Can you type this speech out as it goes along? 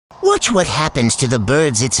Watch what happens to the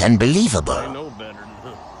birds. It's unbelievable. I know better than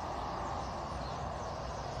that.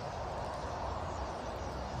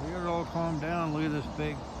 We gotta all calm down. Look at this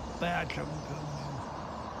big batch of them coming in.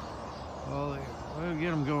 Oh, we'll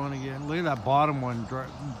get them going again. Look at that bottom one.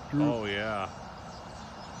 Oh, yeah.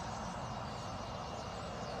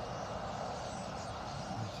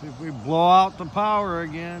 Let's see if we blow out the power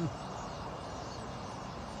again.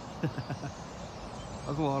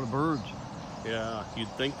 That's a lot of birds. Yeah, you'd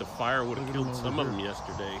think the fire would have killed some of them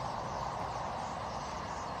yesterday.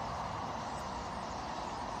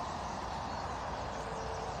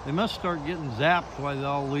 They must start getting zapped while they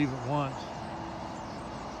all leave at once.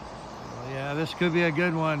 Oh, yeah, this could be a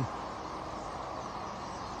good one.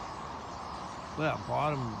 That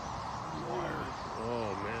bottom wire.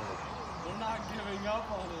 Oh, man. They're not giving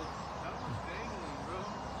up on it. That was dangling, bro.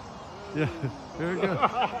 Yeah, there it goes.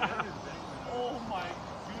 Oh my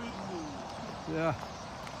goodness. Yeah.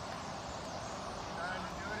 Time to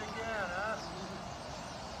do it again, huh?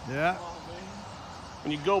 Yeah.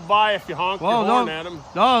 When you go by, if you honk Well, your horn at them.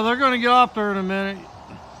 No, they're going to get off there in a minute.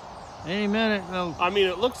 Any minute, they'll... I mean,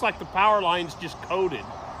 it looks like the power line's just coated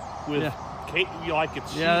with, like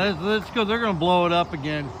it's... Yeah, let's go. They're going to blow it up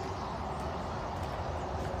again.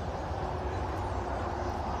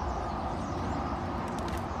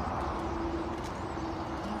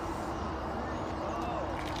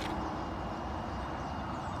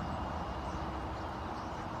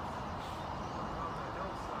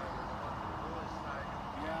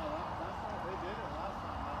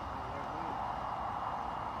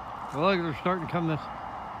 Well, look, they're starting to come this.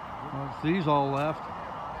 Well, it's these all left.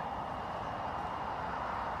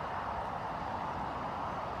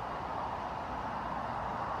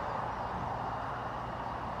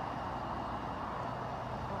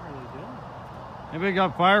 What are they doing? Anybody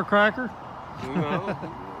got firecracker? No.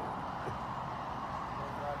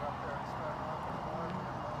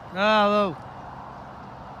 No.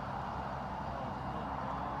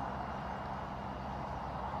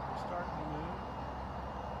 Starting to move.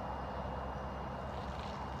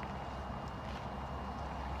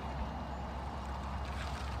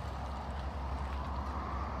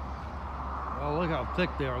 Oh, look how thick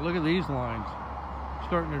they are. Look at these lines.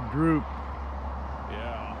 Starting to droop.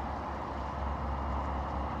 Yeah.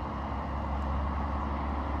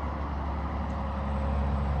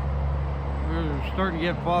 They're starting to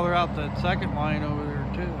get farther out that second line over there,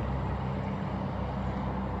 too.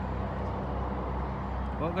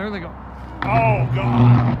 Well, there they go. Oh,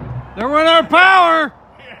 God. There went our power!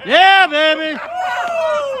 Yeah, baby!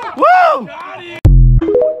 Woo! Got him!